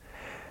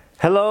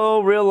Hello,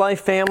 real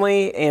life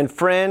family and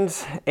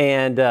friends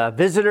and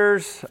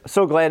visitors.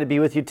 So glad to be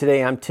with you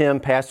today. I'm Tim,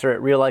 pastor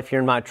at Real Life here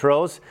in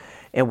Montrose,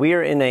 and we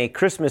are in a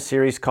Christmas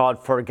series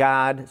called For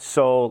God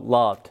So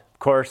Loved. Of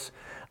course,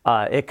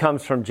 it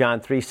comes from John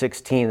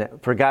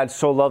 3:16. For God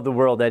so loved the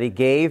world that He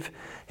gave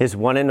His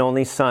one and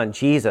only Son,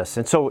 Jesus.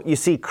 And so you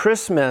see,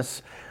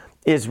 Christmas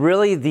is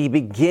really the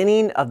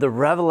beginning of the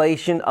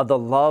revelation of the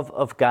love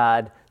of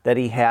God that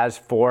He has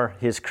for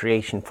His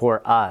creation,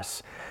 for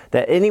us.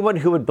 That anyone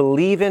who would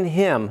believe in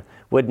Him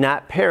would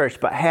not perish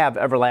but have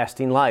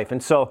everlasting life.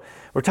 And so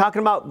we're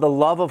talking about the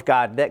love of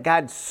God, that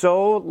God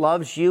so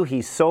loves you,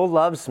 He so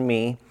loves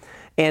me,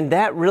 and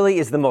that really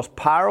is the most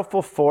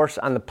powerful force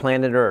on the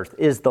planet Earth,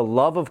 is the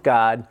love of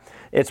God.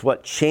 It's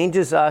what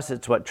changes us,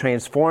 it's what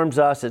transforms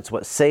us, it's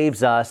what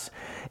saves us.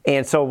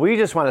 And so we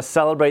just want to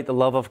celebrate the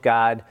love of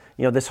God,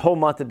 this whole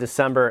month of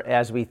December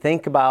as we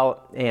think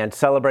about and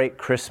celebrate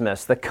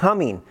Christmas, the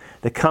coming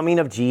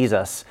of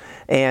Jesus.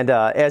 And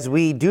as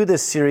we do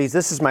this series,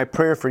 this is my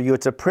prayer for you.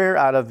 It's a prayer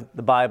out of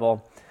the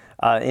Bible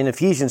in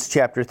Ephesians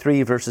chapter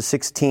 3, verses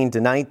 16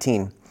 to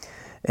 19.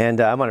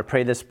 And I'm going to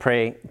pray this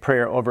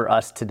prayer over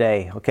us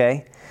today,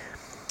 okay?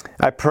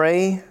 I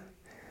pray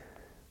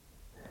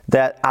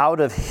that out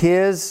of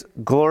His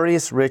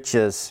glorious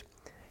riches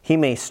He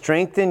may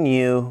strengthen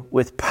you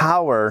with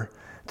power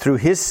through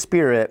His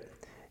Spirit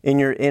in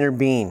your inner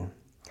being,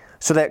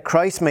 so that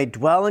Christ may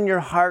dwell in your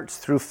hearts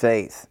through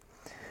faith.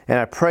 And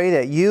I pray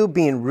that you,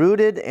 being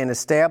rooted and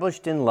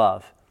established in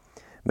love,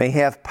 may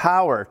have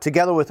power,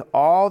 together with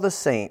all the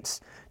saints,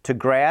 to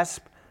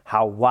grasp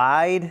how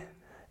wide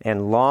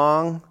and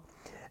long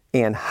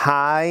and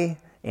high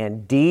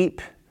and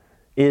deep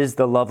is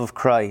the love of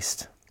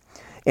Christ,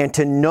 and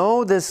to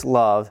know this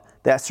love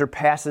that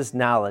surpasses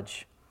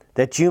knowledge,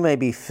 that you may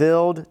be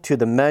filled to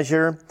the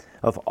measure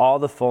of all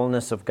the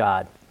fullness of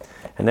God.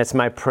 And that's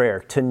my prayer,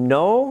 to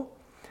know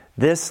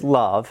this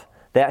love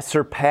that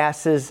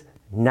surpasses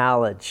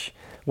knowledge.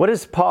 What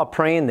is Paul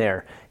praying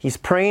there? He's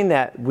praying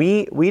that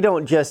we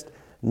don't just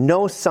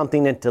know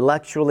something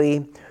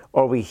intellectually,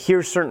 or we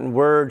hear certain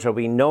words, or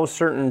we know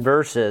certain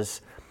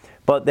verses,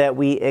 but that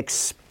we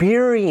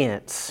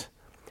experience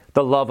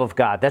the love of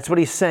God. That's what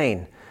he's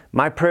saying.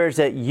 My prayer is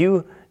that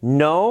you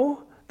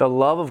know the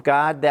love of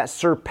God that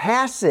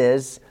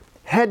surpasses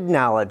head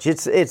knowledge.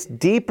 It's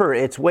deeper,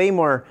 it's way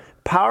more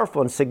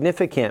powerful and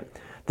significant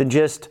than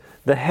just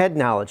the head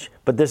knowledge.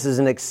 But this is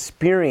an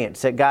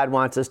experience that God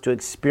wants us to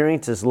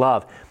experience His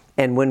love.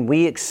 And when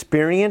we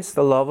experience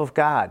the love of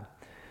God,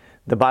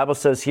 the Bible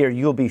says here,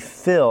 you'll be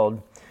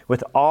filled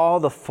with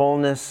all the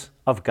fullness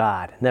of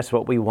God. And that's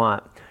what we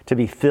want, to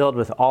be filled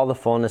with all the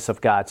fullness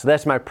of God. So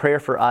that's my prayer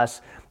for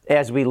us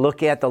as we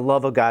look at the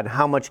love of God,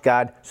 how much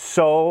God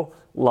so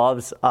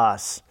loves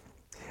us.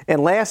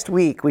 And last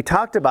week, we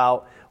talked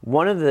about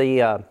one of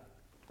the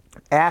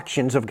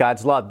actions of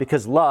God's love,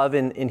 because love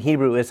in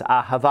Hebrew is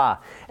ahava.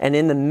 And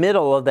in the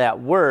middle of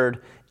that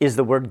word is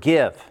the word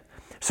give.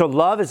 So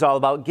love is all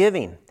about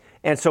giving.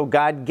 And so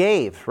God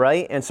gave,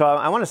 right? And so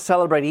I want to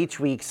celebrate each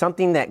week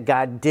something that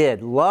God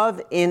did.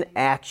 Love in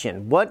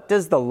action. What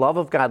does the love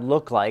of God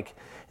look like?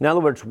 In other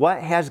words,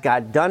 what has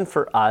God done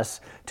for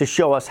us to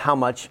show us how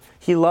much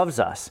He loves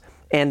us?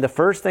 And the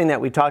first thing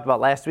that we talked about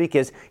last week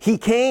is He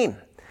came.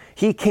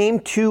 He came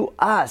to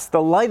us.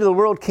 The light of the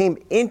world came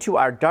into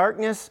our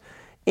darkness,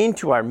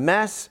 into our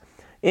mess,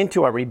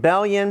 into our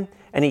rebellion,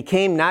 and He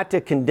came not to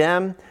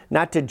condemn,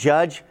 not to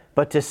judge,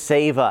 but to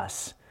save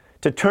us,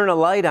 to turn a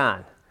light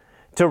on,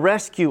 to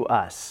rescue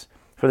us.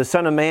 For the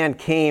Son of Man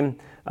came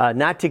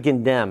not to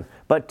condemn,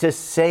 but to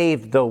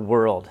save the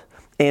world.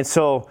 And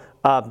so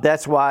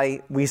that's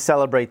why we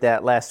celebrate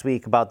that last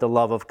week about the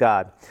love of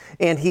God.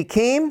 And He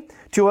came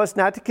to us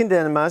not to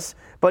condemn us,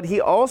 but He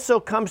also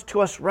comes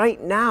to us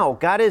right now.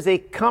 God is a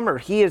comer.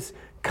 He is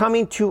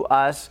coming to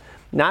us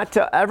not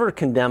to ever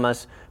condemn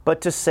us,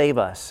 but to save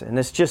us. And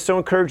it's just so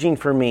encouraging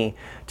for me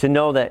to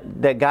know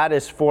that God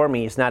is for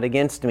me, He's not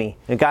against me.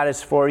 And God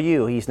is for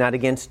you, He's not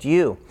against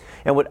you.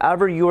 And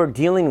whatever you are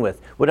dealing with,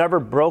 whatever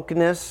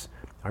brokenness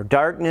or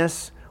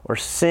darkness or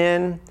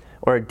sin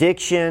or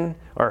addiction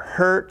or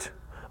hurt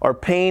or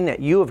pain that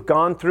you have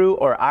gone through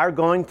or are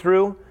going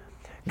through,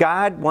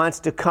 God wants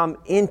to come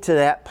into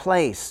that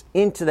place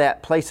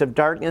of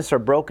darkness or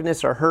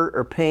brokenness or hurt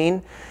or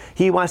pain.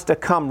 He wants to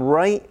come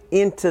right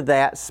into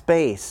that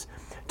space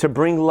to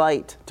bring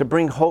light, to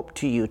bring hope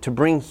to you, to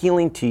bring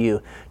healing to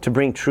you, to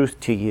bring truth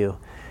to you.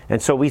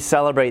 And so we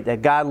celebrate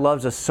that God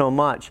loves us so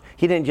much.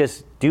 He didn't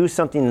just do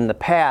something in the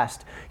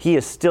past. He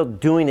is still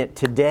doing it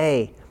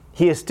today.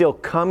 He is still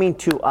coming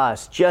to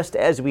us just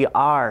as we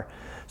are.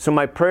 So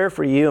my prayer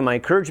for you and my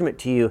encouragement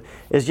to you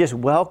is just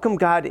welcome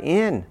God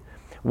in.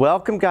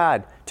 Welcome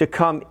God to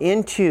come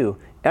into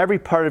every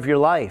part of your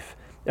life,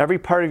 every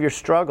part of your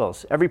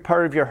struggles, every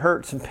part of your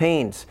hurts and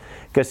pains,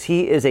 because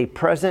He is a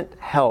present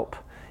help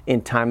in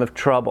time of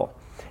trouble.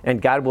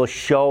 And God will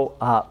show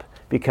up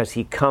because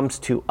He comes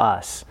to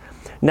us.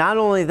 Not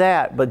only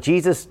that, but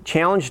Jesus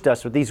challenged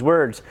us with these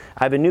words,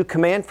 I have a new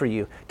command for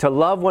you, to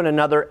love one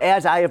another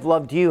as I have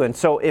loved you. And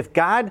so if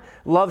God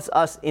loves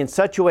us in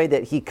such a way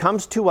that he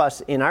comes to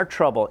us in our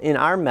trouble, in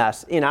our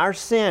mess, in our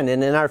sin,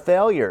 and in our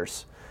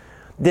failures,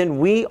 then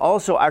we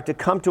also are to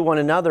come to one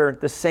another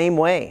the same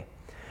way.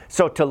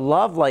 So to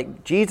love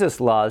like Jesus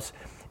loves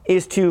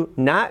is to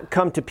not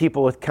come to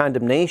people with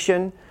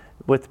condemnation,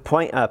 with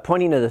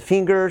pointing of the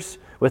fingers,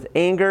 with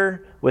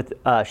anger, with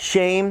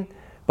shame,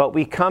 but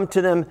we come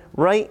to them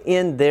right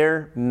in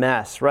their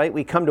mess, right?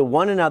 We come to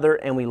one another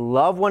and we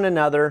love one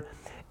another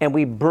and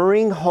we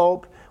bring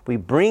hope, we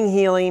bring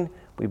healing,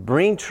 we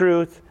bring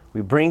truth,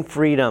 we bring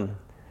freedom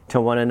to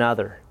one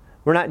another.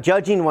 We're not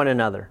judging one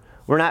another.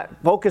 We're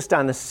not focused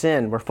on the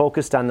sin. We're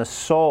focused on the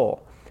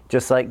soul,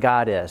 just like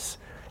God is.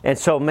 And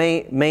so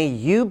may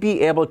you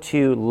be able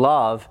to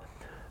love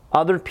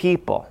other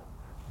people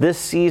this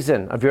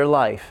season of your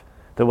life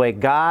the way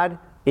God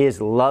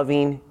is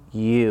loving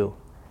you.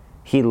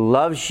 He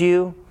loves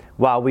you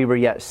while we were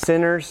yet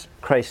sinners.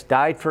 Christ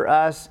died for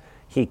us.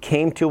 He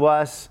came to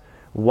us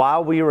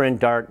while we were in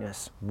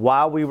darkness,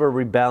 while we were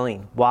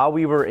rebelling, while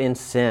we were in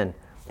sin.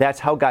 That's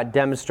how God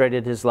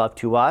demonstrated his love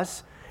to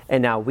us.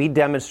 And now we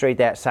demonstrate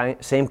that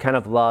same kind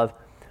of love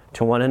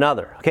to one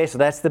another. Okay, so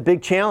that's the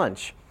big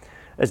challenge.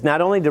 Is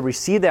not only to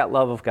receive that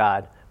love of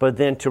God, but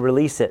then to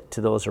release it to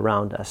those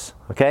around us.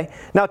 Okay?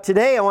 Now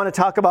today I want to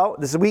talk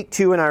about, this is week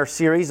 2 in our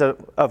series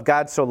of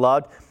God So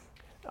Loved.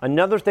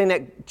 Another thing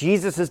that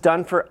Jesus has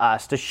done for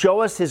us to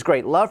show us his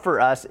great love for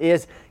us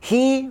is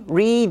he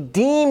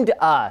redeemed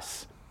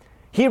us.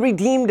 He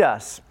redeemed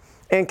us.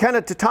 And kind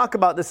of to talk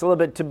about this a little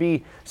bit, to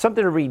be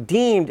something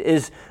redeemed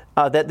is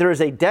that there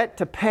is a debt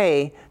to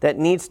pay that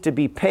needs to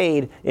be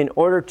paid in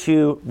order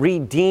to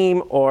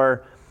redeem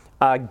or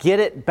get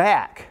it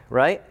back,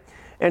 right?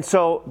 And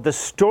so the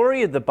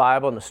story of the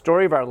Bible and the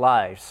story of our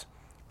lives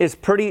is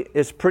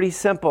pretty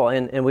simple,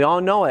 and we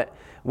all know it.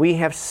 We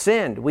have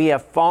sinned. We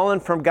have fallen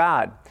from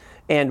God,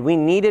 and we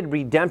needed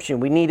redemption.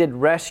 We needed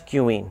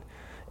rescuing,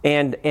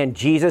 and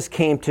Jesus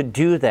came to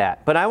do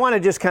that. But I want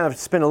to just kind of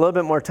spend a little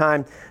bit more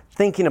time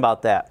thinking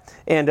about that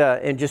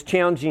and just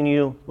challenging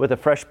you with a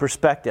fresh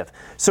perspective.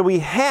 So we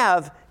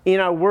have in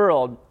our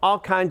world all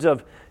kinds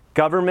of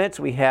governments.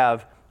 We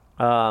have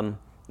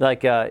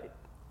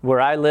where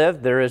I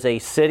live, there is a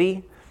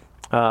city,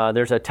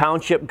 there's a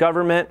township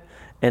government,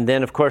 and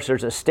then of course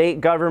there's a state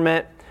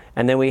government,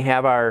 and then we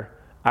have our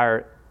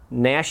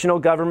national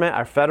government,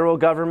 our federal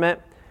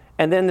government,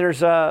 and then there's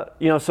so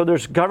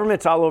there's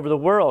governments all over the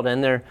world,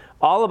 and they're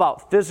all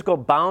about physical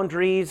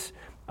boundaries,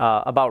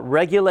 about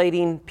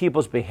regulating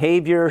people's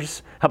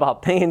behaviors,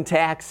 about paying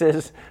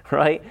taxes,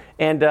 right?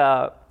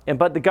 But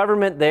the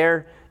government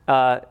there,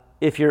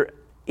 if you're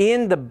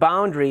in the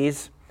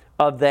boundaries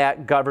of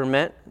that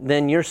government,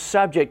 then you're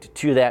subject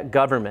to that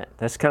government.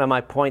 That's kind of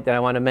my point that I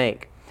want to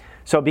make.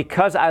 So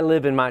because I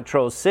live in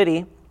Montrose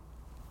City,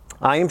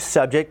 I am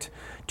subject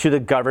to the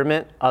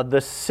government of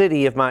the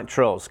city of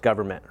Montrose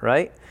government,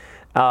 right?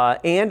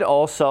 And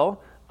also,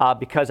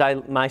 because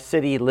my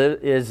city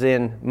is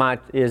in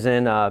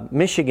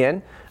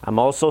Michigan, I'm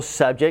also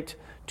subject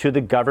to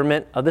the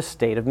government of the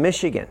state of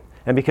Michigan.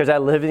 And because I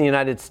live in the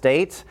United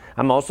States,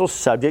 I'm also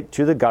subject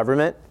to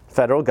the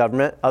federal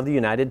government of the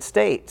United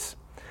States.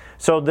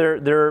 So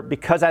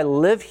because I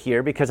live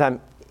here, because I'm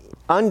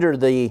under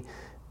the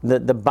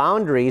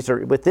boundaries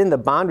or within the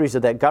boundaries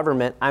of that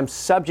government, I'm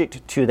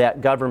subject to that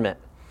government.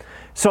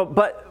 So,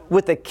 but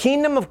with the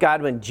kingdom of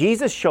God, when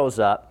Jesus shows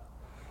up,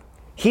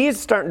 he's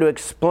starting to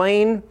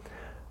explain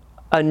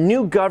a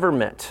new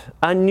government,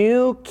 a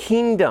new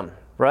kingdom,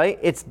 right?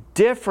 It's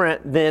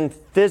different than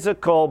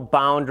physical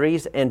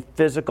boundaries and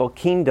physical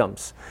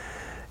kingdoms.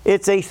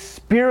 It's a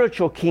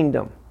spiritual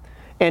kingdom.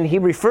 And he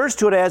refers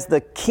to it as the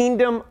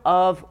kingdom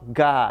of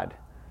God.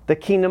 The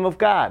kingdom of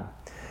God.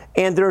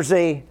 And there's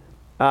an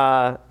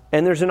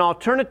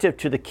alternative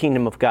to the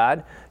kingdom of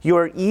God. You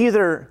are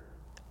either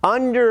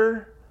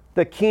under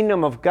the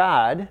kingdom of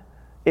God,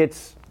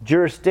 its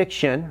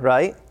jurisdiction,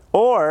 right?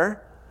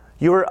 Or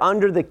you are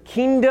under the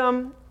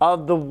kingdom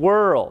of the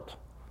world.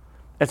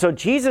 And so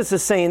Jesus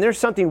is saying there's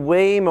something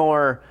way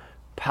more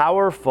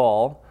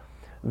powerful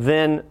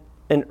than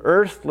an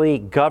earthly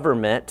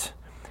government.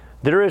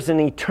 There is an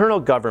eternal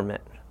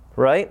government,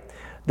 right?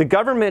 The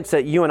governments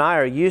that you and I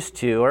are used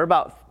to are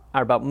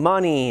about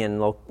money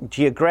and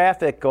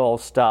geographical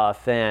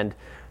stuff and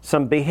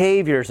some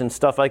behaviors and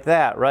stuff like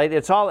that, right?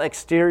 It's all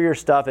exterior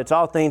stuff. It's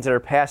all things that are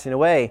passing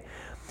away.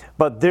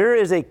 But there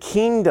is a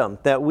kingdom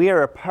that we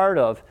are a part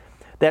of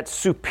that's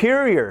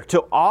superior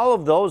to all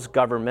of those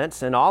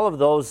governments and all of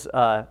those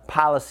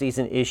policies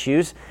and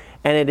issues.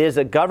 And it is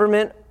a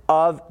government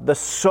of the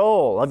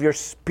soul, of your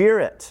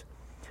spirit,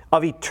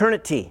 of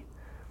eternity.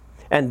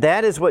 And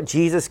that is what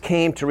Jesus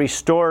came to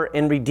restore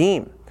and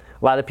redeem.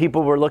 A lot of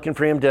people were looking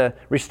for him to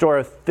restore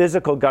a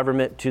physical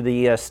government to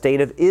the state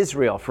of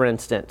Israel, for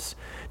instance,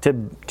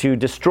 to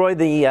destroy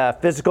the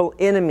physical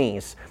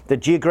enemies, the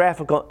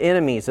geographical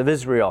enemies of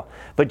Israel.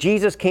 But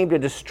Jesus came to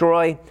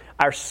destroy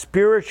our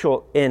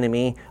spiritual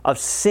enemy of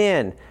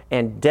sin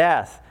and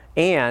death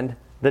and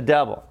the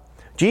devil.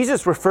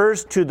 Jesus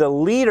refers to the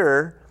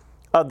leader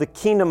of the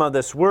kingdom of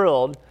this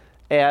world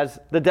as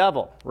the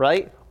devil,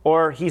 right?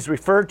 Or he's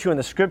referred to in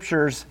the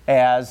scriptures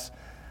as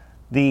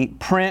the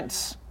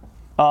prince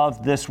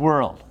of this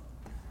world.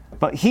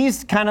 But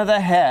he's kind of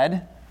the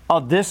head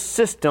of this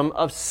system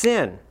of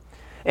sin.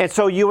 And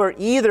so you are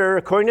either,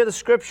 according to the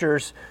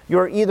scriptures, you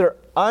are either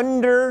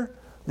under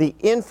the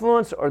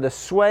influence or the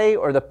sway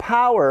or the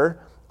power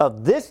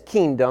of this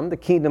kingdom, the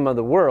kingdom of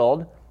the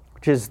world,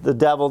 which is the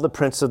devil, the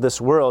prince of this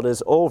world,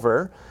 is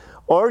over,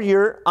 or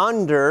you're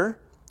under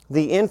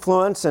the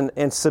influence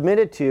and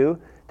submitted to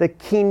the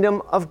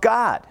kingdom of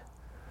God.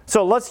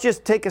 So let's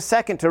just take a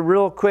second to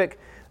real quick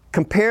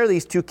compare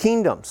these two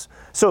kingdoms.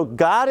 So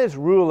God is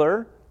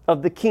ruler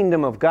of the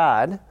kingdom of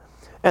God,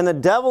 and the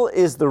devil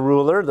is the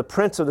ruler, the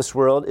prince of this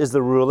world is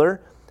the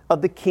ruler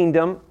of the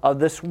kingdom of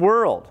this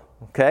world.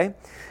 Okay?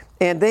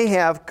 And they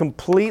have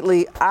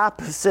completely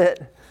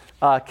opposite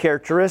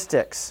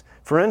characteristics.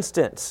 For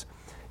instance,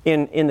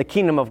 in the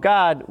kingdom of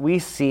God, we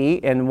see,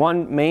 and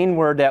one main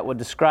word that would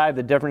describe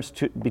the difference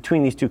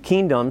between these two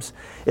kingdoms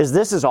is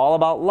this is all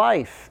about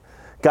life.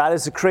 God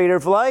is the creator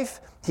of life.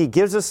 He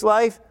gives us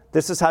life.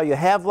 This is how you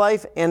have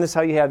life, and this is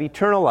how you have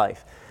eternal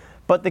life.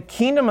 But the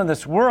kingdom of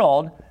this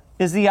world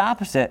is the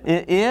opposite.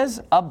 It is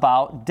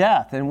about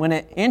death. And when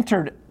it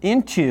entered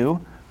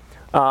into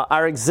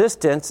our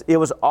existence, it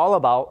was all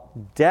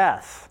about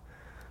death.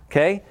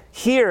 Okay?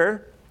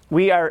 Here,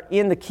 we are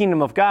in the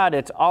kingdom of God.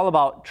 It's all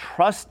about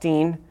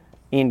trusting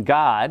in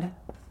God.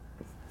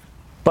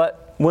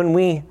 But when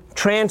we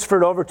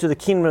transferred over to the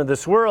kingdom of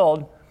this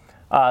world,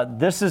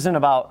 this isn't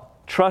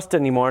about trust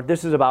anymore.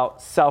 This is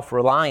about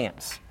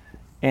self-reliance.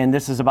 And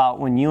this is about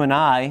when you and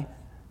I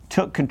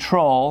took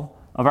control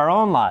of our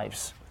own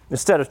lives.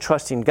 Instead of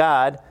trusting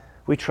God,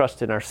 we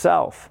trust in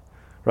ourselves,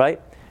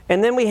 right?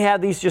 And then we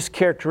have these just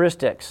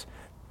characteristics.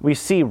 We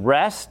see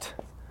rest.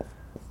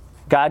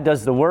 God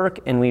does the work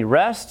and we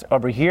rest.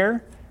 Over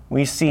here,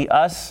 we see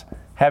us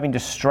having to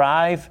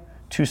strive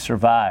to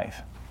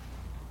survive.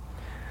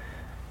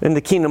 In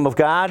the kingdom of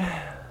God,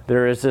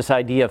 there is this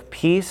idea of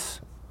peace,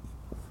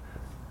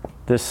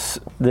 this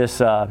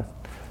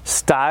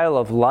style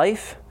of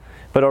life.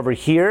 But over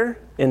here,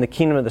 in the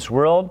kingdom of this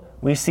world,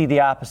 we see the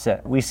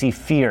opposite. We see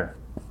fear.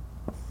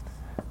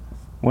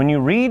 When you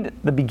read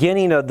the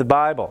beginning of the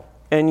Bible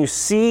and you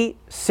see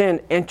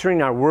sin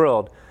entering our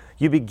world,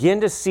 you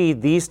begin to see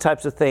these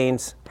types of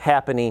things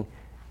happening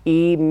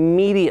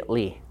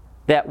immediately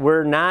that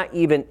were not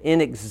even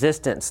in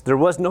existence. There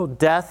was no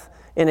death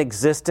in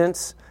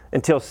existence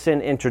until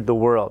sin entered the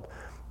world.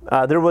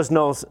 There was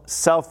no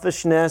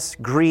selfishness,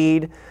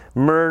 greed,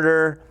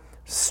 murder,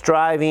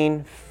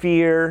 striving,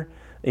 fear.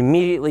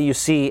 Immediately you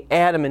see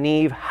Adam and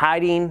Eve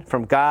hiding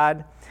from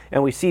God,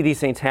 and we see these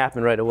things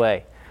happen right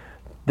away.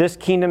 This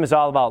kingdom is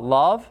all about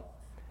love,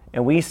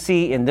 and we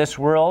see in this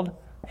world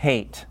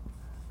hate.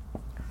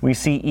 We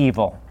see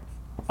evil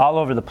all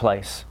over the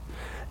place.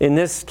 In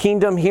this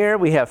kingdom here,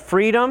 we have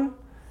freedom,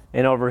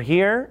 and over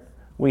here,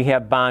 we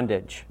have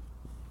bondage.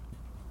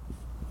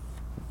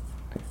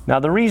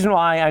 Now, the reason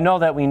why, I know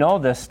that we know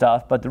this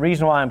stuff, but the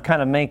reason why I'm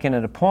kind of making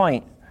it a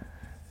point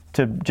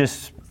to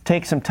just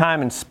take some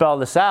time and spell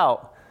this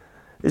out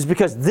is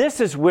because this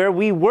is where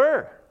we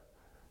were.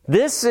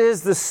 This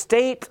is the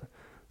state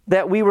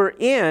that we were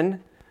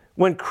in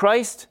when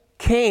Christ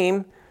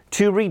came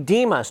to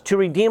redeem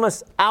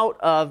us out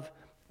of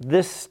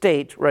this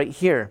state right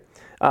here.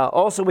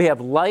 Also, we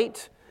have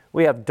light,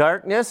 we have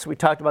darkness. We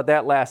talked about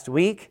that last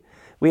week.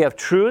 We have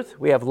truth,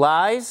 we have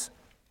lies.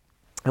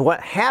 And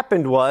what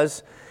happened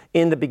was,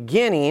 in the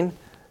beginning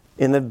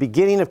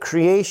of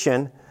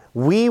creation,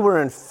 we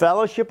were in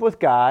fellowship with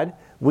God,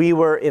 we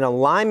were in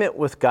alignment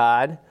with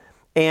God,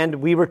 and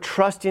we were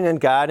trusting in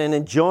God and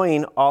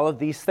enjoying all of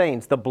these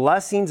things. The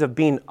blessings of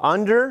being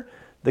under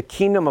the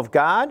kingdom of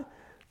God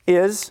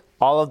is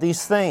all of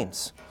these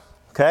things.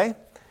 Okay?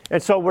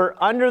 And so we're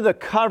under the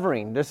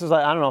covering. This is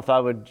like, I don't know if I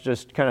would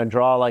just kind of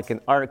draw like an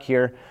arc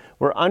here.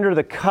 We're under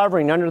the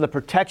covering, under the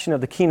protection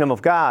of the kingdom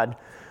of God.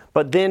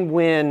 But then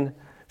when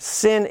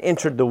sin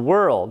entered the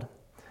world,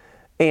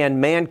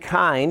 and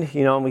mankind,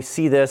 and we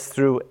see this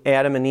through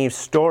Adam and Eve's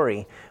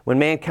story, when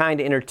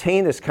mankind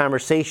entertained this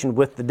conversation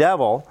with the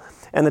devil,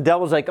 and the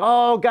devil's like,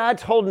 oh,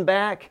 God's holding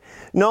back.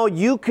 No,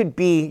 you could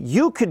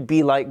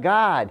be like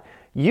God.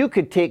 You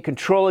could take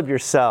control of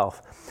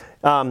yourself.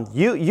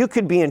 You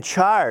could be in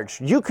charge.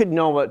 You could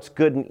know what's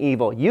good and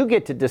evil. You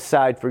get to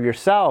decide for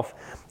yourself.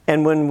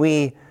 And when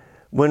we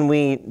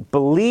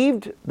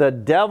believed the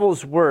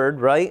devil's word,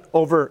 right,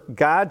 over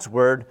God's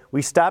word,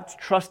 we stopped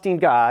trusting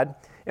God.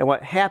 And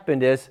what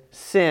happened is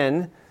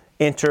sin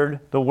entered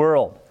the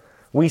world.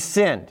 We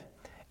sinned.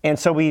 And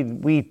so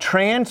we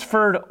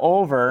transferred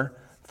over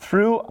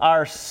through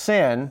our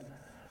sin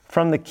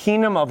from the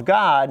kingdom of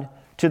God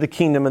to the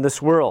kingdom of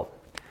this world.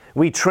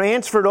 We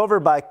transferred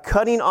over by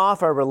cutting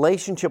off our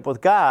relationship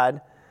with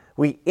God.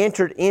 We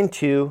entered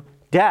into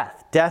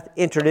death. Death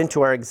entered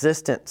into our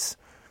existence.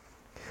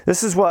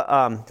 This is what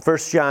 1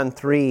 John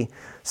 3,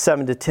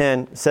 7 to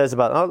 10 says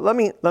about. Let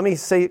me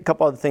say a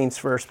couple other things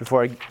first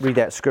before I read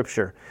that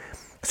scripture.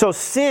 So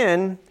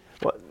sin,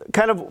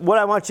 kind of what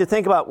I want you to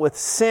think about with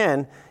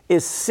sin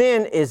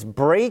is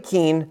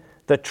breaking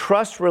the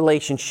trust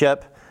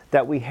relationship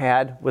that we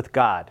had with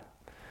God.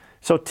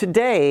 So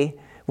today,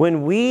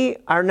 when we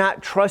are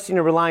not trusting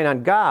or relying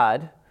on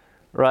God,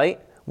 right,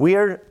 we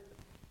are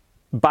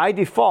by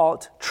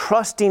default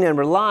trusting and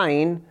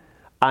relying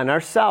on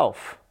ourselves.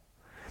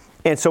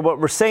 And so what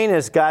we're saying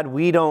is, God,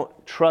 we don't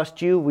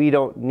trust you. We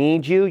don't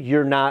need you.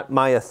 You're not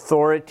my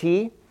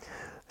authority.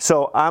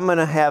 So I'm going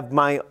to have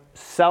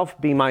myself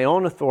be my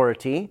own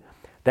authority.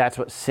 That's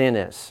what sin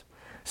is.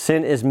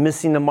 Sin is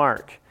missing the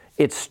mark.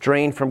 It's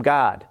straying from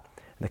God.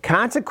 The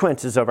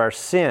consequences of our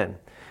sin,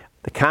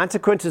 the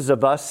consequences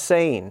of us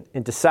saying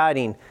and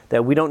deciding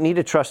that we don't need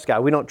to trust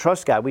God. We don't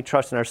trust God. We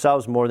trust in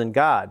ourselves more than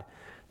God.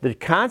 The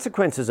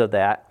consequences of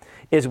that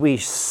is we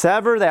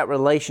sever that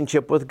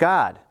relationship with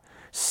God.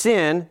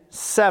 Sin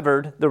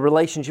severed the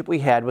relationship we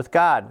had with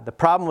God. The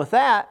problem with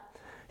that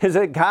is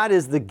that God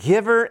is the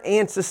giver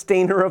and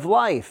sustainer of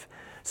life.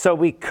 So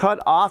we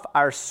cut off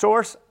our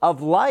source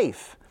of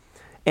life,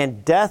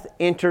 and death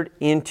entered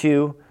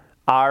into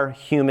our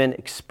human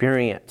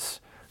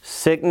experience.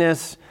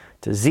 Sickness,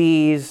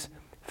 disease,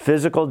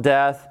 physical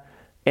death,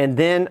 and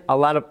then a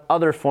lot of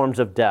other forms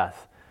of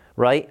death,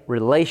 right?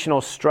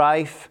 Relational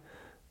strife,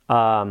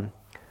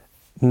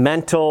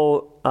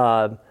 mental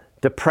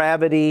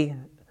depravity,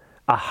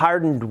 a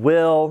hardened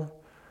will.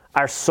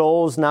 Our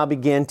souls now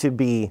begin to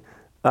be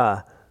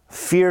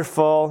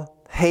fearful,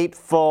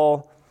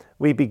 hateful.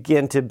 We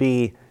begin to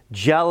be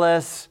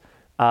jealous,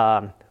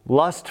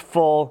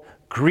 lustful,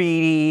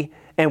 greedy,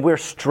 and we're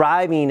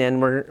striving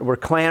and we're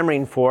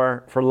clamoring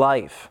for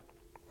life.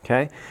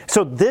 Okay?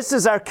 So this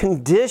is our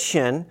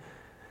condition,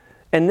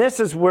 and this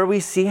is where we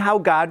see how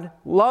God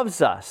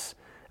loves us.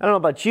 I don't know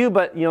about you,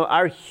 but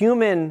our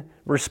human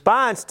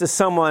response to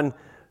someone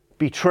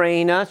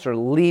betraying us or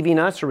leaving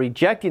us or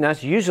rejecting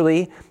us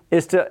usually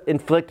is to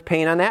inflict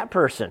pain on that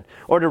person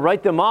or to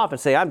write them off and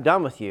say, I'm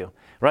done with you,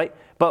 right?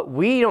 But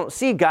we don't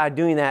see God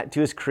doing that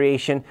to His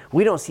creation.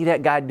 We don't see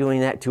that God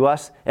doing that to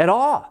us at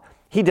all.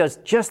 He does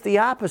just the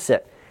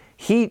opposite.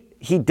 He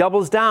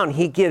doubles down.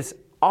 He gives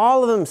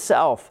all of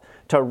Himself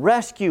to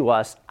rescue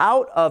us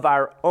out of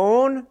our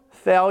own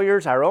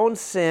failures, our own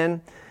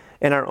sin,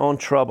 and our own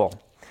trouble.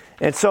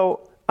 And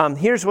so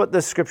here's what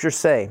the scriptures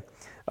say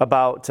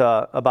about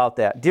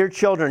that. Dear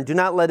children, do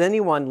not let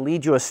anyone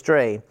lead you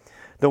astray.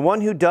 The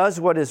one who does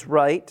what is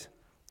right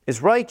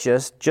is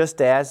righteous,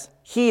 just as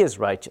he is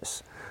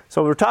righteous.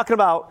 So we're talking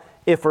about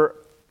if we're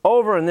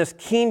over in this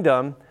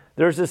kingdom,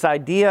 there's this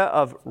idea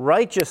of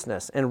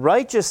righteousness. And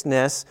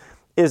righteousness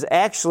is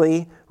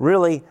actually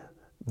really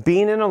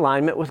being in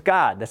alignment with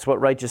God. That's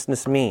what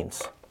righteousness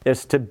means,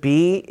 is to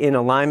be in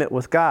alignment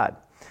with God.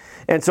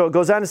 And so it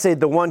goes on to say,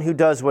 the one who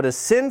does what is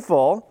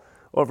sinful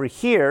over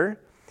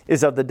here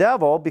is of the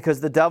devil,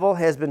 because the devil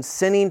has been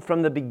sinning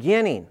from the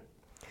beginning.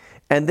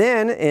 And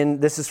then,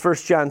 this is 1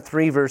 John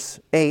 3, verse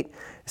 8, it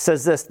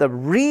says this, the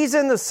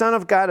reason the Son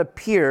of God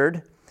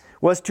appeared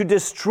was to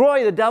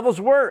destroy the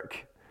devil's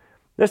work.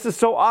 This is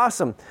so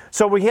awesome.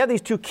 So we have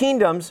these two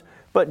kingdoms,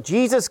 but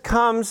Jesus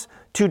comes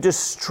to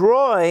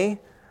destroy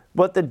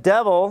what the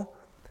devil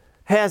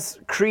has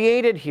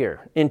created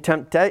here in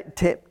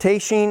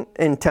temptation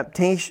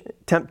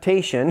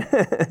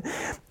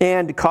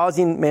and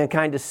causing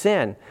mankind to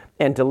sin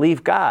and to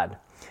leave God.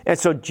 And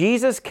so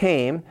Jesus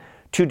came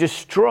to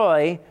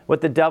destroy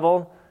what the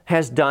devil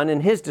has done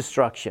in his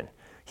destruction.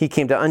 He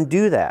came to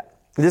undo that.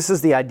 This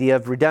is the idea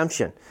of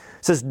redemption.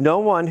 It says, no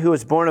one who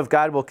is born of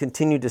God will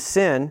continue to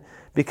sin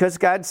because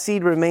God's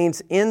seed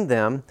remains in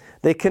them.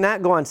 They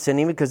cannot go on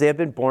sinning because they have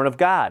been born of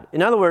God.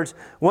 In other words,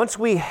 once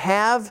we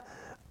have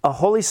a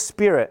Holy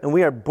Spirit and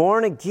we are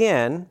born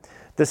again,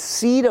 the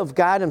seed of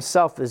God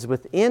Himself is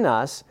within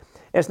us.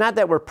 It's not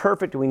that we're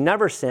perfect, we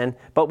never sin,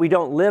 but we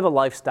don't live a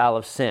lifestyle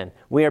of sin.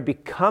 We are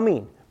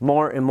becoming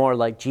more and more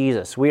like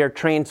Jesus. We are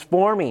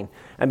transforming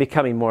and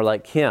becoming more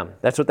like Him.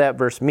 That's what that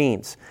verse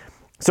means.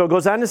 So it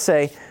goes on to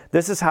say,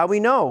 this is how we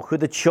know who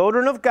the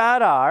children of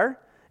God are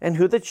and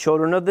who the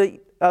children of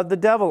the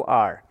devil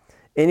are.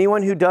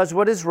 Anyone who does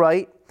what is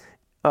right,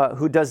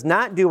 who does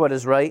not do what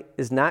is right,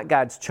 is not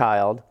God's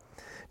child,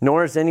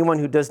 nor is anyone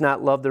who does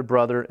not love their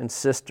brother and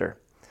sister.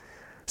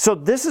 So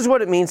this is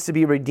what it means to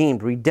be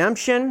redeemed.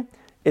 Redemption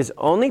is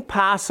only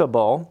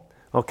possible,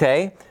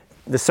 okay?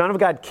 The Son of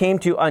God came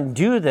to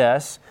undo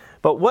this,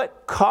 but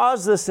what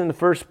caused this in the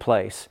first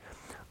place?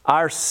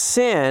 Our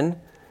sin,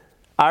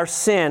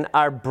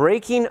 our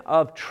breaking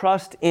of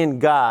trust in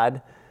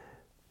God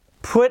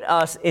put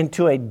us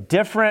into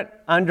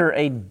under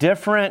a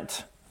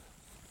different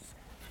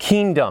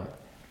kingdom.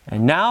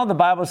 And now the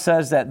Bible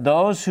says that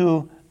those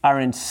who are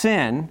in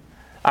sin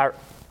are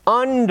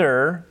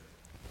under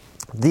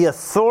the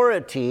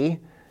authority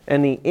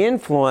and the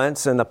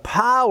influence and the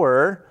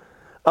power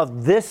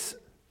of this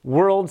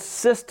world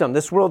system.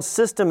 This world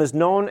system is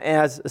known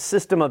as a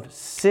system of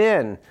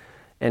sin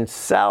and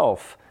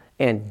self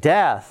and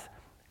death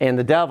and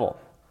the devil.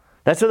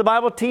 That's what the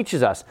Bible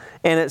teaches us.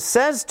 And it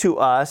says to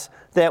us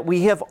that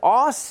we have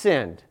all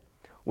sinned.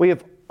 We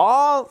have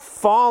all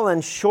fallen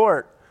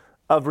short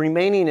of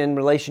remaining in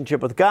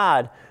relationship with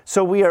God.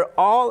 So we are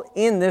all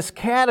in this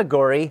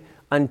category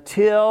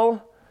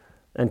until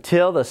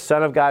the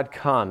Son of God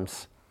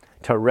comes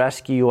to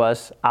rescue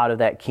us out of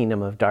that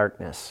kingdom of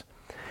darkness.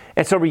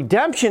 And so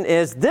redemption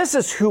is, this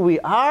is who we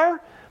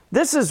are.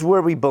 This is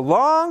where we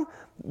belong.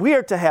 We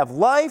are to have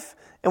life,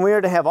 and we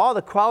are to have all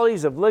the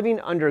qualities of living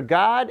under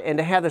God and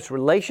to have this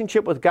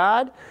relationship with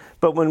God.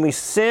 But when we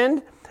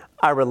sinned,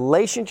 our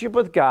relationship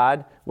with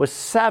God was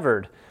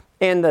severed.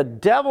 And the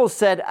devil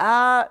said,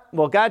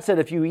 God said,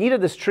 if you eat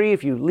of this tree,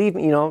 if you leave,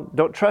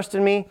 don't trust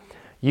in me,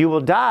 you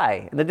will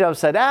die. And the devil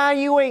said,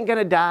 you ain't going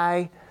to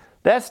die.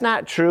 That's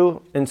not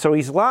true. And so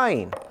he's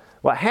lying.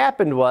 What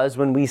happened was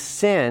when we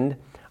sinned,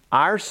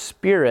 our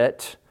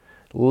spirit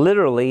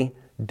literally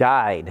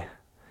died.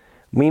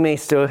 We may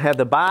still have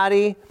the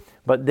body,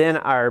 but then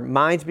our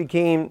minds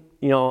became,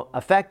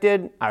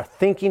 affected. Our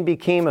thinking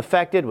became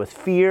affected with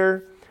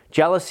fear,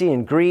 jealousy,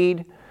 and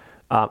greed.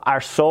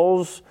 Our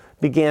souls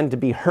began to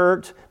be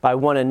hurt by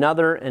one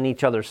another and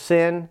each other's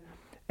sin.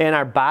 And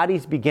our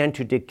bodies began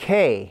to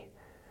decay.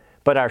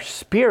 But our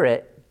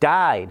spirit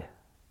died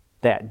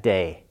that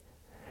day.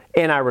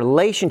 And our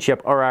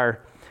relationship, or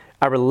our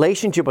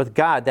relationship with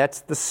God,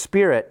 that's the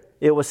spirit,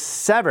 it was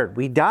severed.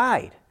 We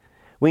died.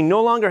 We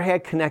no longer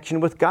had connection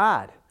with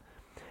God.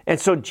 And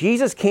so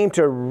Jesus came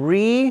to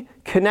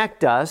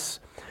reconnect us,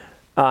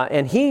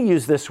 and he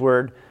used this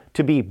word,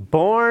 to be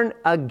born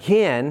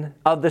again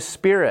of the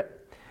Spirit.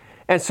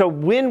 And so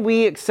when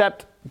we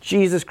accept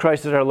Jesus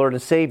Christ as our Lord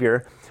and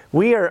Savior,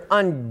 we are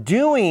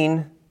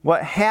undoing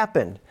what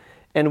happened,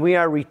 and we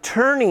are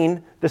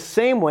returning the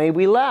same way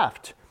we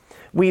left.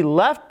 We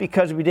left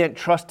because we didn't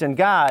trust in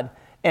God,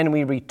 and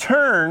we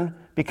return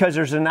because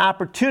there's an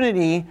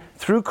opportunity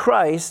through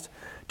Christ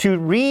to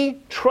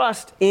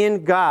re-trust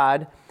in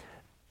God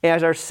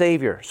as our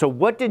Savior. So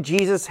what did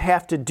Jesus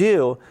have to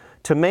do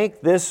to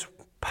make this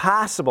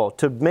possible,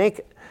 to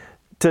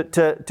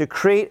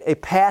create a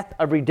path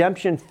of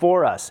redemption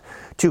for us,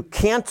 to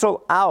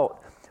cancel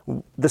out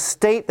the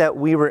state that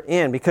we were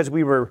in? Because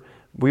we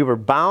were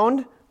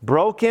bound,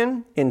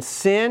 broken, in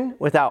sin,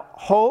 without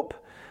hope.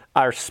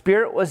 Our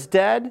spirit was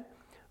dead,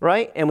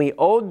 right? And we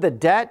owed the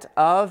debt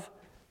of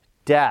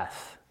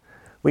death.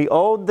 We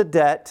owed the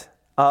debt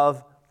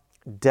of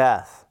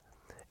death.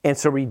 And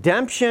so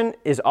redemption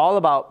is all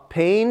about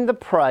paying the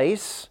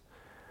price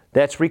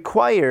that's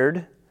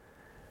required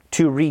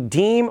to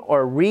redeem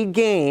or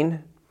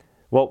regain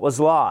what was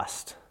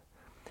lost.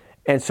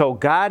 And so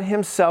God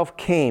himself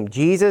came,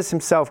 Jesus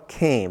himself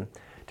came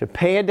to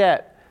pay a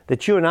debt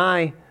that you and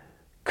I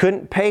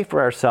couldn't pay for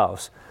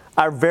ourselves,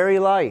 our very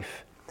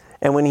life.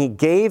 And when he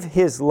gave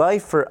his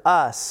life for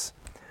us,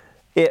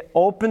 it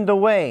opened the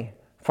way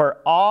for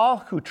all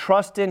who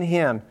trust in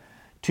him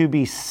to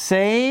be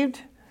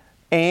saved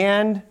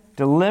and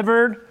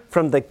delivered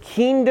from the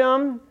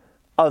kingdom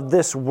of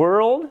this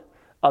world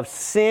of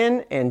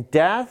sin and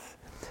death,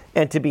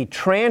 and to be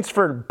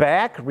transferred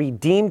back,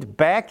 redeemed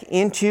back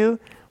into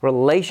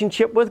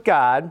relationship with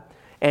God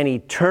and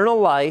eternal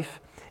life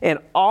and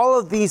all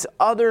of these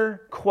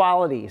other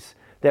qualities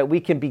that we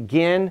can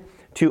begin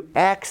to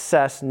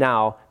access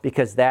now,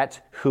 because that's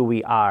who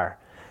we are.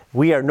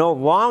 We are no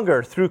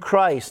longer, through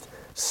Christ,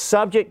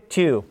 subject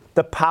to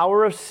the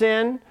power of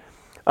sin,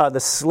 the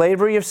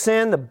slavery of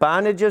sin, the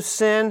bondage of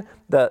sin,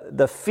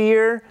 the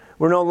fear.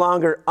 We're no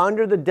longer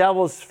under the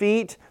devil's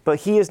feet,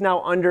 but he is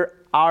now under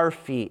our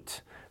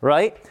feet,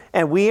 right?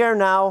 And we are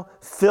now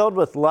filled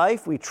with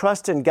life. We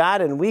trust in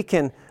God, and we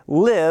can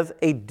live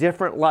a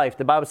different life.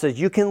 The Bible says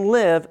you can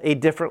live a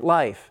different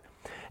life.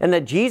 And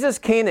that Jesus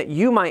came that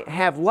you might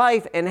have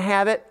life and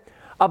have it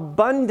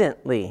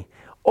abundantly,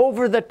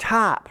 over the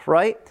top,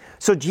 right?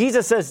 So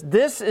Jesus says,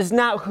 this is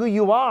not who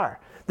you are.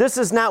 This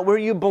is not where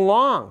you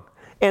belong.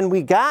 And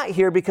we got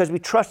here because we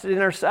trusted in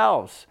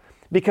ourselves,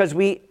 because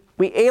we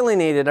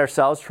alienated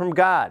ourselves from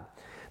God.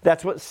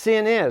 That's what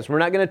sin is. We're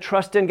not going to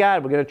trust in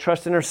God. We're going to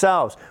trust in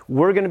ourselves.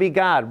 We're going to be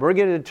God. We're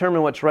going to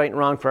determine what's right and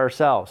wrong for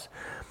ourselves.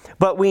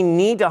 But we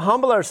need to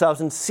humble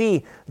ourselves and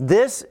see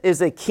this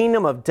is a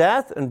kingdom of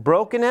death and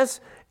brokenness,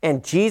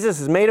 and Jesus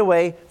has made a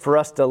way for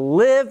us to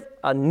live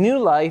a new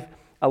life,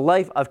 a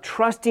life of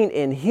trusting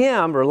in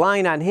him,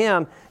 relying on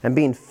him, and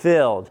being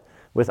filled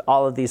with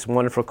all of these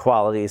wonderful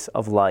qualities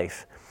of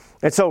life.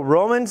 And so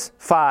Romans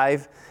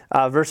 5,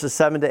 verses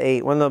 7 to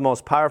 8, one of the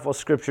most powerful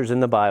scriptures in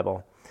the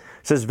Bible,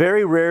 says,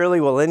 very rarely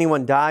will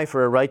anyone die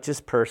for a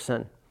righteous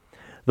person,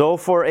 though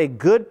for a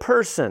good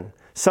person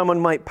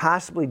someone might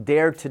possibly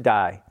dare to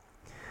die.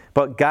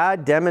 But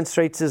God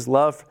demonstrates his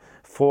love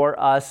for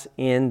us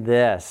in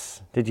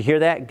this. Did you hear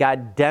that?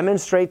 God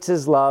demonstrates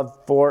his love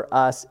for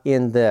us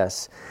in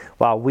this.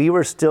 While we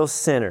were still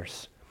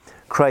sinners,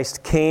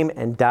 Christ came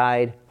and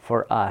died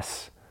for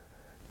us.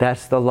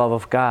 That's the love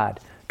of God.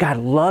 God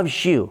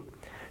loves you.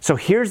 So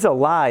here's a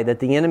lie that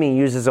the enemy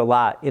uses a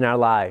lot in our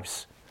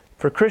lives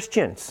for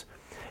Christians.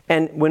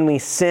 And when we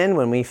sin,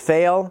 when we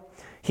fail,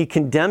 He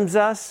condemns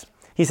us.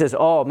 He says,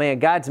 oh man,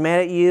 God's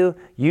mad at you.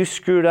 You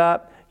screwed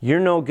up. You're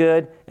no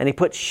good. And he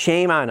puts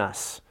shame on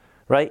us,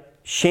 right?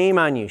 Shame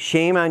on you.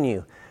 Shame on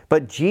you.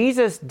 But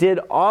Jesus did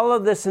all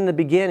of this in the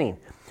beginning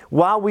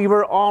while we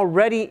were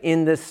already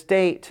in this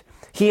state.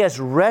 He has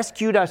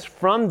rescued us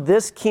from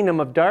this kingdom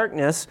of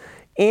darkness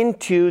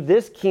into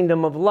this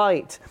kingdom of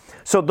light.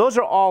 So those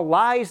are all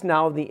lies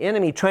now of the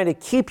enemy trying to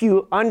keep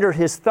you under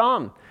his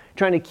thumb,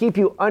 trying to keep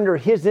you under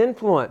his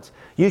influence.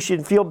 You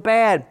should feel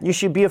bad. You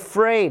should be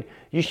afraid.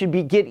 You should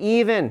get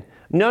even.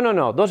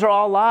 No. Those are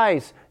all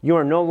lies. You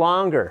are no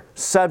longer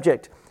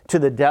subject to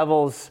the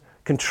devil's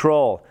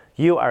control.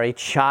 You are a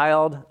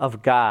child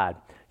of God.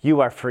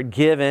 You are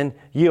forgiven.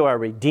 You are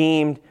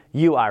redeemed.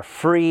 You are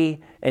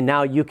free. And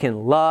now you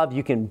can love.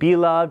 You can be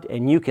loved.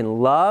 And you can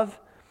love.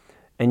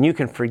 And you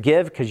can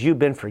forgive because you've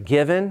been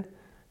forgiven.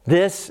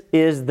 This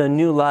is the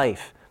new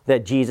life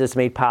that Jesus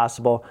made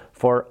possible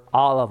for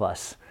all of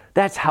us.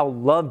 That's how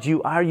loved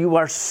you are. You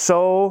are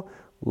so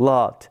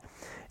loved.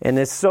 And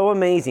it's so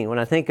amazing when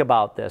I think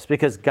about this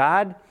because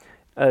God,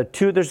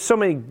 there's so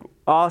many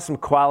awesome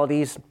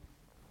qualities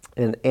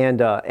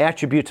and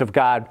attributes of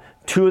God.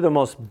 Two of the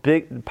most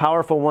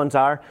powerful ones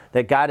are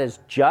that God is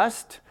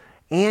just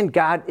and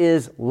God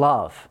is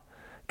love.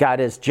 God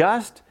is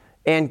just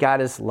and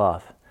God is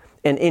love.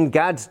 And in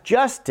God's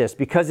justice,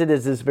 because it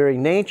is his very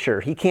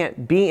nature, he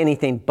can't be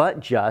anything but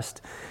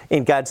just.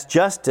 In God's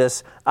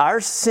justice, our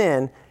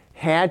sin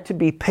had to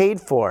be paid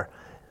for.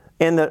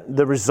 And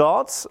the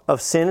results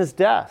of sin is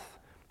death.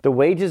 The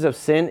wages of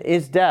sin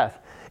is death.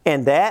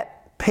 And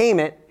that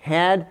payment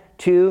had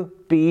to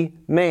be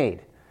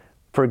made.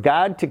 For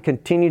God to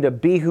continue to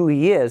be who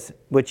he is,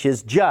 which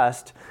is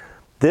just,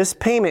 this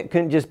payment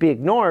couldn't just be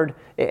ignored.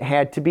 It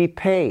had to be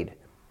paid.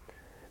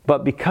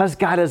 But because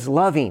God is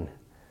loving,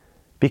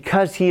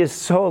 because he is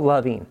so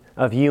loving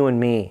of you and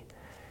me,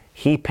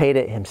 he paid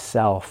it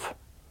himself.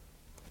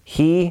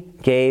 He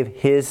gave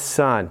his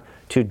son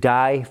to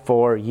die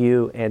for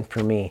you and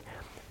for me.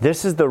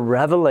 This is the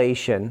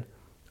revelation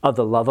of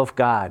the love of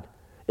God.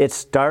 It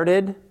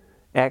started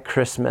at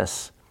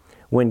Christmas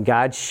when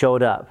God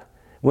showed up,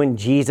 when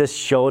Jesus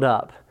showed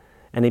up,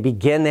 and he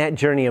began that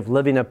journey of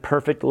living a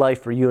perfect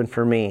life for you and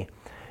for me,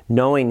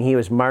 knowing he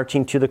was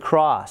marching to the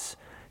cross.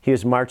 He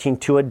was marching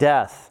to a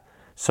death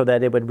so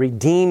that it would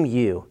redeem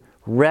you,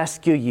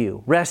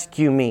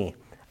 rescue me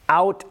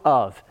out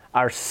of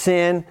our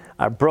sin,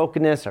 our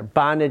brokenness, our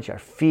bondage, our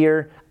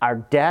fear, our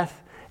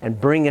death, and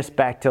bring us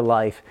back to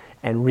life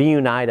and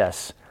reunite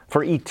us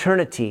for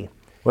eternity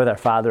with our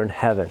Father in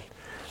heaven.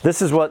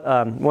 This is what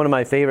one of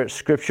my favorite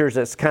scriptures.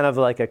 That's kind of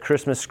like a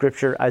Christmas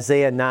scripture,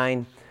 Isaiah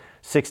 9,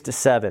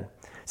 6-7. It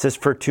says,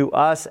 "For to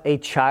us a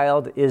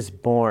child is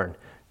born."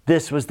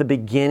 This was the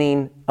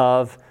beginning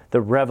of the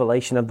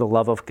revelation of the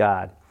love of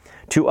God.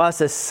 "To us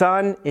a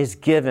son is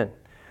given,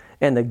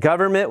 and the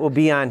government will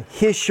be on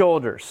his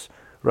shoulders,"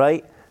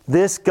 right?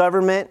 This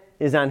government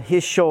is on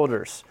his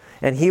shoulders.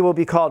 "And he will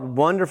be called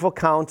Wonderful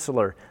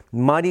Counselor,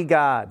 Mighty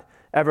God,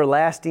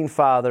 Everlasting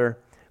Father,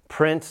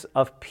 Prince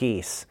of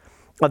Peace.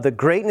 Of the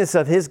greatness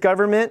of his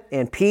government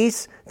and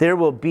peace, there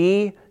will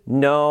be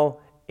no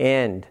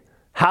end."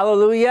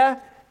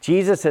 Hallelujah!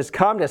 Jesus has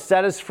come to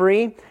set us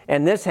free,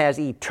 and this has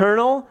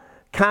eternal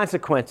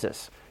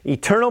consequences,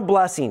 eternal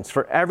blessings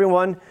for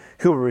everyone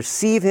who will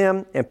receive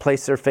him and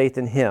place their faith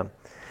in him.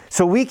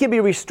 So we can be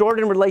restored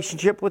in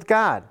relationship with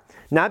God,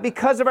 not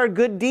because of our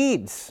good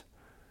deeds,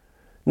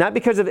 not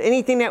because of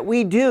anything that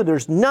we do.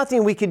 There's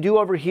nothing we can do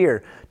over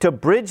here to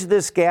bridge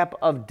this gap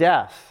of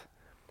death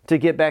to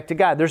get back to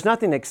God. There's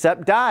nothing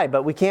except die,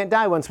 but we can't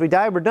die. Once we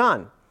die, we're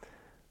done,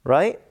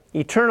 right?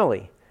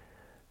 Eternally.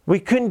 We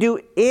couldn't do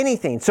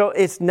anything. So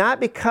it's not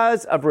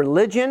because of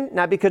religion,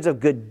 not because of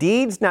good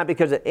deeds, not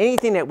because of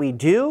anything that we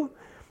do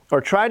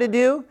or try to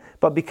do,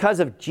 but because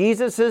of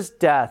Jesus'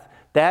 death.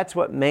 That's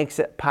what makes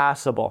it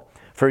possible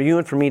for you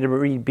and for me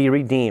to be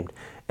redeemed.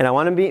 And I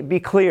want to be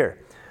clear.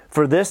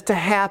 For this to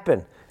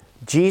happen,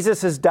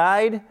 Jesus has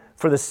died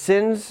for the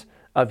sins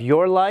of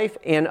your life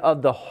and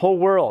of the whole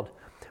world.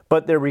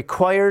 But there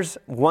requires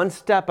one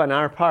step on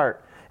our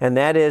part, and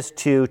that is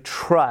to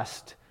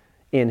trust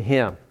in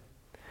him.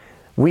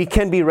 We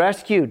can be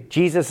rescued.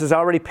 Jesus has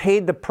already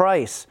paid the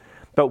price,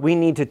 but we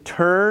need to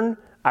turn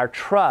our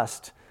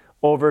trust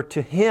over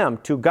to him,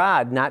 to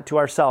God, not to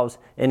ourselves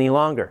any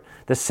longer.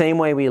 The same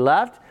way we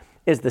left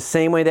is the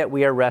same way that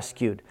we are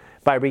rescued.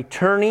 By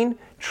returning,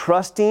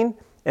 trusting,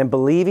 and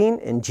believing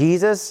in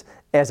Jesus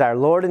as our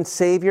Lord and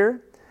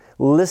Savior,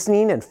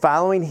 listening and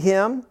following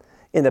him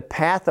in the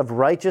path of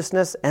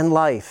righteousness and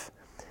life,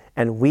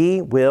 and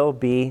we will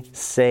be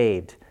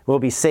saved. We'll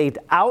be saved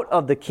out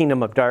of the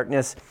kingdom of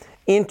darkness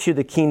into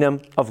the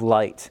kingdom of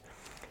light.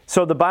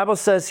 So the Bible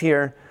says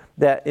here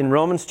that in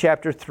Romans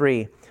chapter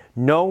 3,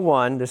 no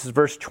one, this is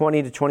verse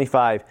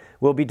 20-25,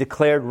 will be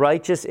declared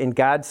righteous in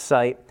God's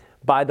sight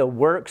by the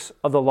works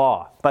of the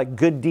law, by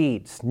good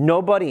deeds.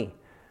 Nobody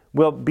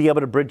will be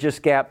able to bridge this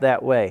gap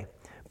that way.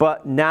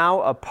 But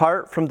now,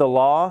 apart from the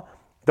law,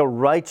 the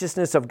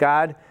righteousness of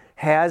God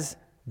has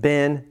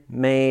been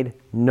made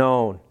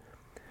known.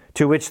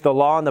 to which the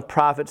law and the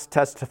prophets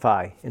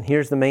testify. And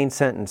here's the main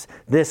sentence.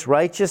 This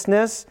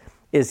righteousness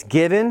is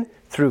given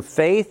through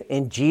faith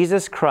in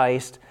Jesus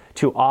Christ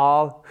to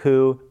all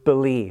who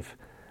believe.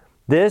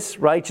 This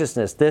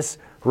righteousness, this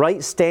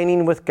right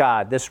standing with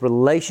God, this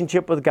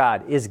relationship with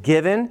God is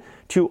given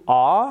to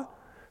all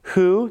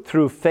who,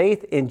 through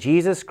faith in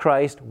Jesus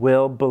Christ,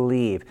 will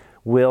believe,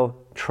 will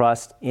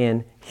trust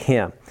in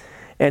Him.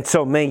 And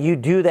so may you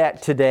do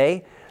that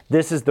today.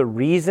 This is the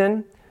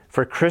reason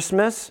for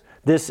Christmas.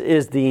 This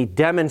is the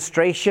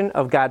demonstration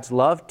of God's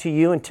love to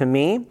you and to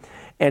me.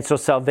 And so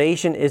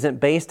salvation isn't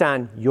based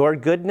on your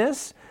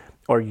goodness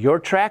or your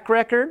track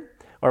record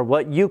or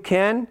what you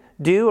can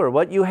do or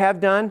what you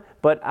have done,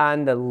 but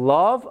on the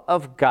love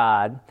of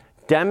God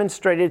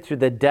demonstrated through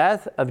the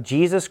death of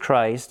Jesus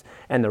Christ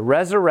and the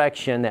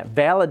resurrection that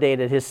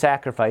validated His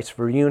sacrifice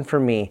for you and for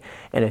me.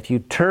 And if you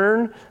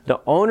turn the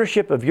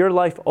ownership of your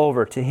life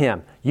over to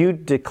Him, you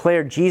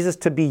declare Jesus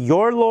to be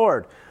your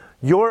Lord,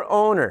 your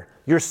owner,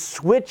 you're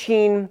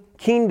switching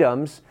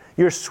kingdoms,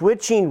 you're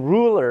switching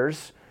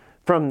rulers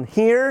from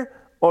here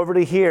over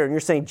to here. And you're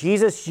saying,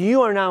 Jesus,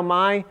 you are now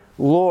my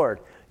Lord.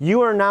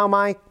 You are now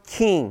my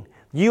King.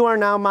 You are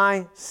now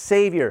my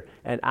Savior.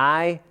 And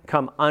I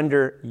come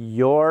under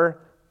your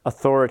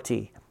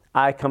authority.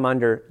 I come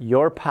under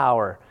your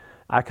power.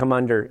 I come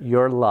under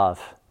your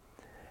love.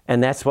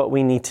 And that's what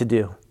we need to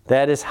do.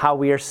 That is how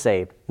we are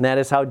saved. And that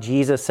is how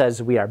Jesus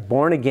says we are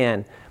born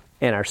again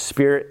and our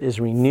spirit is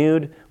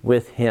renewed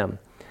with Him.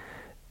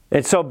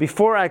 And so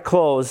before I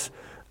close,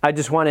 I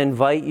just want to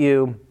invite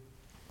you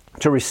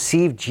to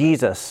receive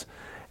Jesus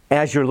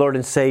as your Lord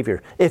and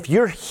Savior. If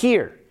you're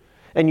here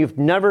and you've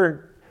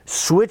never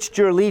switched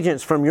your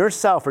allegiance from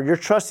yourself or your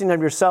trusting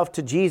of yourself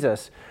to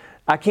Jesus,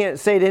 I can't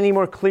say it any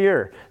more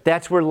clear.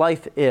 That's where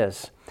life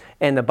is.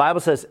 And the Bible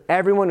says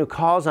everyone who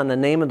calls on the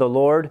name of the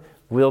Lord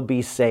will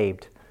be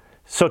saved.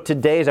 So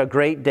today is a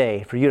great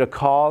day for you to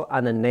call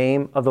on the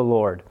name of the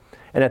Lord.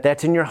 And if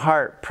that's in your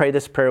heart, pray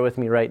this prayer with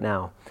me right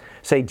now.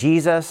 Say,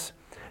 Jesus,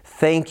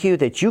 thank you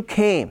that you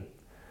came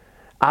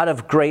out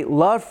of great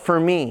love for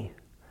me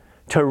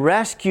to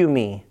rescue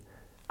me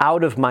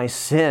out of my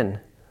sin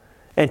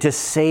and to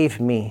save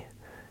me.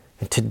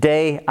 And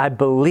today I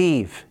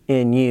believe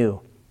in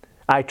you.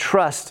 I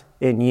trust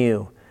in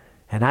you.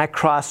 And I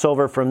cross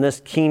over from this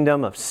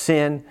kingdom of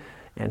sin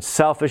and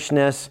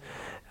selfishness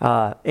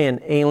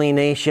and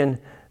alienation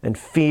and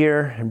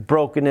fear and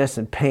brokenness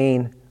and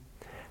pain.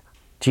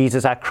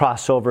 Jesus, I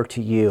cross over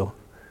to you.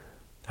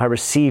 I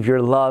receive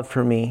your love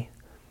for me.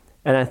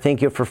 And I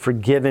thank you for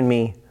forgiving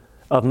me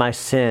of my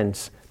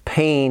sins,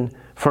 paying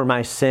for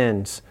my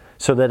sins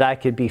so that I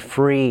could be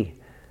free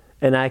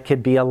and I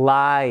could be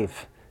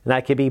alive and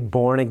I could be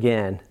born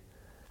again.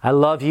 I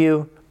love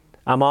you.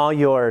 I'm all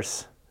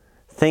yours.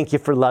 Thank you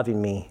for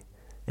loving me.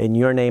 In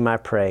your name I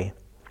pray.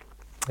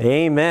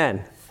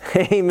 Amen.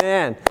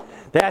 Amen.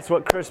 That's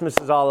what Christmas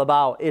is all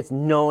about. It's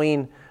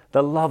knowing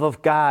the love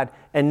of God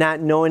and not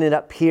knowing it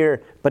up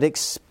here, but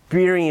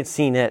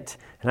experiencing it.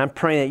 And I'm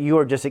praying that you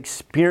are just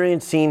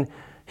experiencing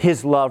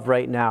His love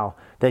right now,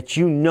 that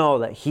you know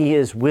that He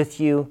is with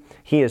you,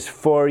 He is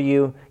for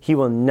you, He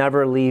will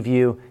never leave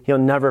you, He'll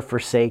never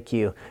forsake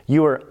you.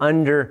 You are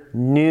under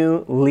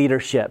new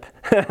leadership,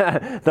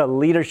 the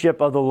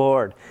leadership of the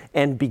Lord,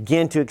 and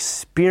begin to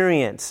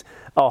experience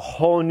a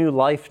whole new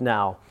life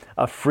now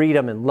of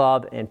freedom and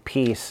love and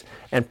peace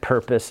and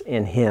purpose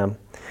in Him.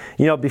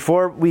 You know,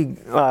 before we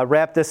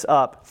wrap this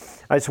up,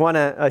 I just want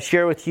to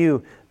share with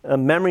you a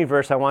memory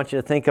verse I want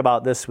you to think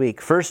about this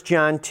week. 1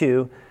 John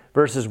 2,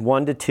 verses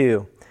 1 to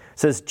 2. It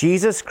says,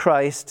 Jesus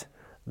Christ,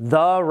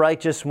 the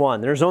righteous one.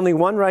 There's only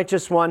one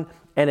righteous one,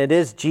 and it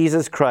is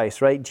Jesus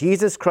Christ, right?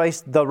 Jesus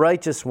Christ, the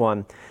righteous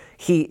one.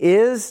 He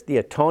is the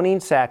atoning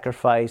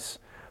sacrifice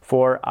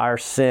for our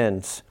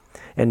sins.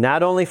 And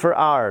not only for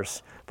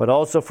ours, but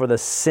also for the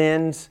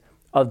sins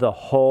of the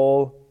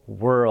whole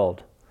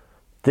world.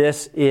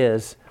 This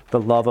is the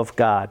love of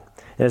God.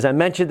 And as I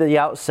mentioned at the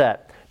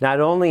outset, not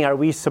only are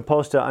we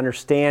supposed to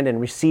understand and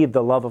receive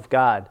the love of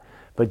God,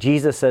 but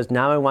Jesus says,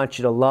 now I want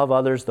you to love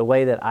others the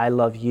way that I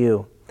love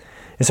you.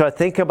 And so I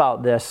think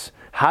about this.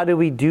 How do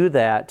we do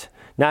that?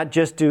 Not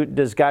just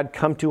does God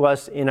come to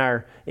us in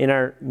our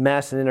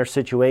mess and in our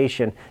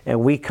situation, and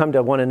we come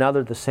to one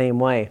another the same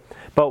way,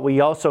 but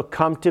we also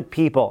come to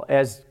people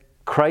as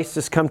Christ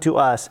has come to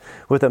us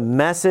with a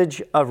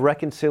message of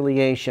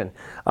reconciliation,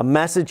 a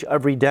message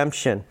of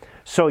redemption.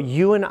 So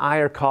you and I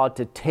are called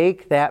to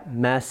take that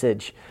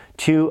message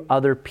to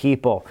other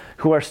people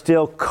who are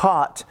still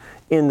caught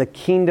in the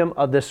kingdom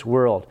of this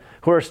world,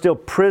 who are still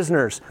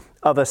prisoners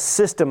of a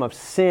system of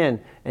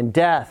sin and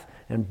death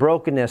and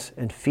brokenness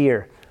and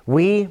fear.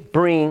 We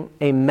bring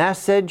a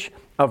message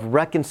of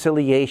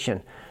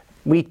reconciliation.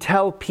 We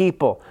tell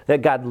people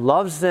that God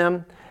loves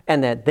them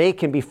and that they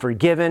can be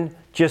forgiven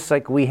just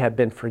like we have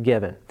been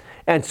forgiven.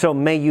 And so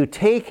may you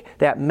take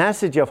that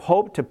message of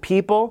hope to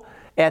people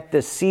at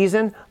this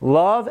season.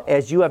 Love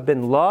as you have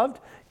been loved.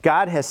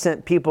 God has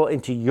sent people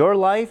into your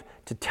life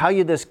to tell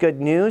you this good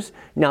news.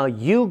 Now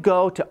you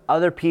go to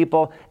other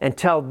people and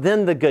tell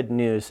them the good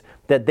news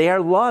that they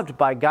are loved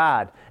by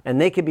God and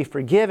they can be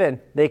forgiven,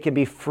 they can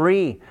be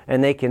free,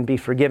 and they can be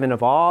forgiven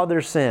of all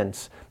their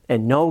sins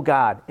and know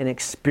God and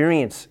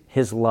experience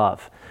His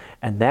love.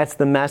 And that's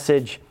the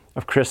message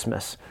of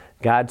Christmas.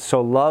 God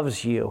so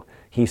loves you.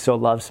 He so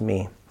loves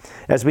me.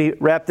 As we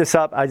wrap this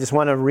up, I just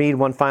want to read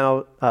one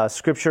final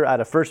scripture out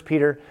of 1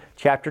 Peter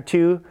chapter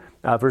 2,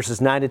 verses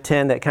 9 to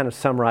 10 that kind of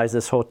summarize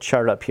this whole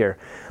chart up here.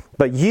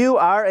 But you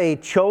are a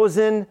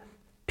chosen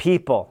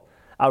people,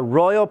 a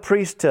royal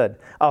priesthood,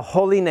 a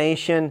holy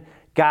nation,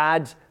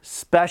 God's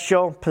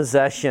special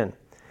possession,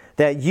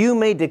 that you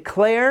may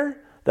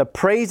declare the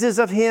praises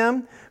of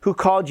Him who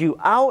called you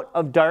out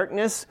of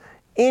darkness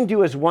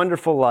into His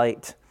wonderful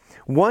light.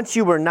 Once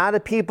you were not a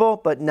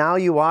people, but now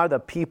you are the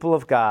people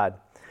of God.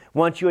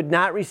 Once you had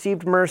not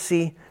received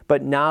mercy,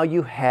 but now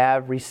you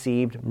have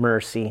received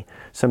mercy.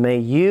 So may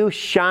you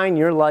shine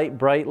your light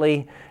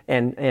brightly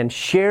and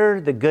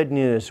share the good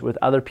news with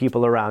other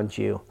people around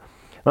you.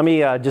 Let me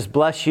just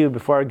bless you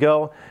before I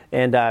go,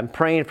 and I'm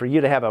praying for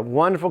you to have a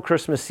wonderful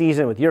Christmas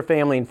season with your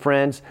family and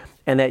friends,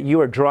 and that you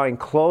are drawing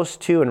close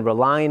to and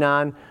relying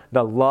on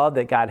the love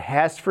that God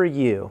has for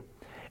you,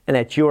 and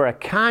that you are a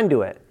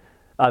conduit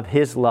of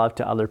His love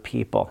to other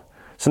people.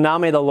 So now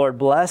may the Lord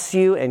bless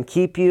you and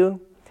keep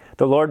you.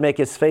 The Lord make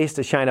His face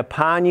to shine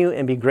upon you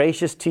and be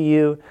gracious to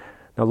you.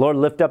 The Lord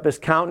lift up His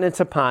countenance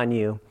upon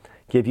you,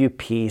 give you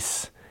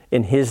peace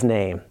in His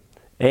name.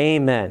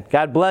 Amen.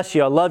 God bless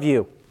you. I love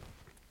you.